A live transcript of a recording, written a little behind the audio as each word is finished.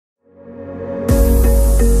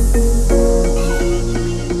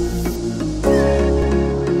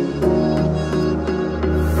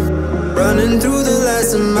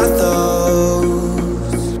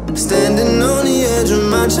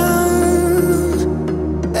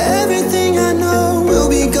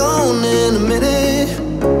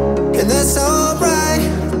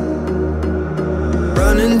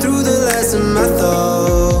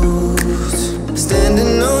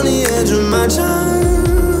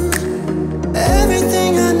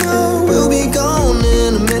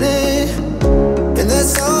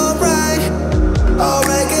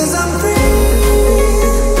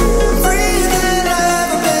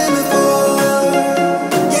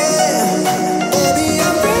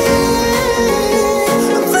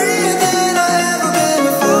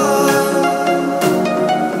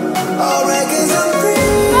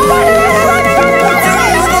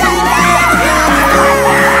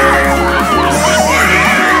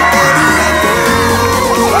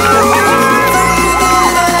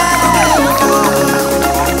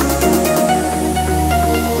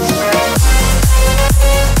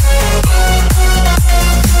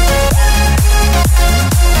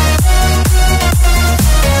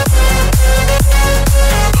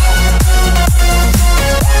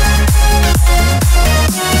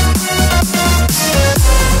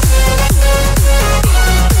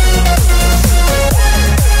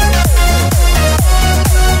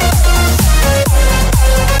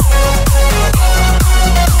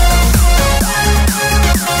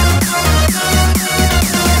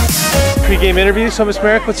post-game interview. So Ms.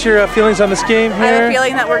 Merrick, what's your feelings on this game here? I have a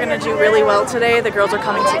feeling that we're going to do really well today. The girls are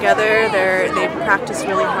coming together. They practiced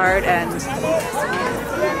really hard and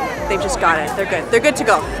they've just got it. They're good. They're good to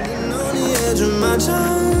go.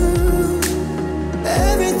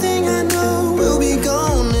 Everything I know will be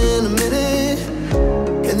gone in a minute,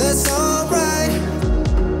 and that's alright.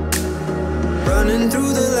 Running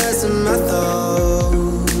through the last of my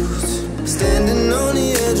thoughts, standing on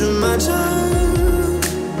the edge of my time.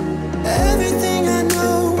 Everything I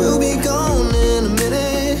know will be gone in a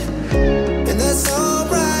minute, and that's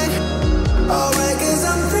alright. Alright, 'cause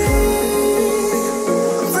I'm free.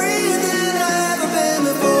 I'm freer than I've ever been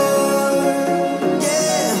before.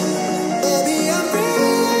 Yeah, baby, I'm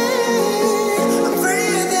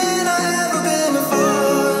freer than I've ever been before.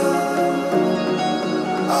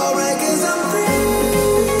 Alright, 'cause I'm free.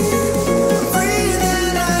 I'm freer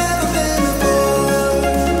than I've ever been before.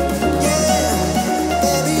 Yeah,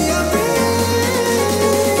 baby, I'm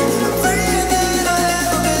freer than I've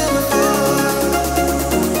ever been before.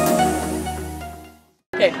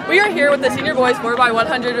 Okay, we are here with the senior boys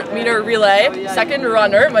 4x100 meter relay, second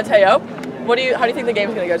runner, Mateo. How do you think the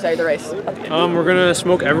game's going to go today, the race? We're gonna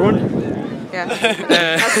smoke everyone. Yeah.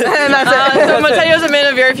 So Mateo's a man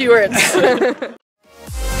of very few words.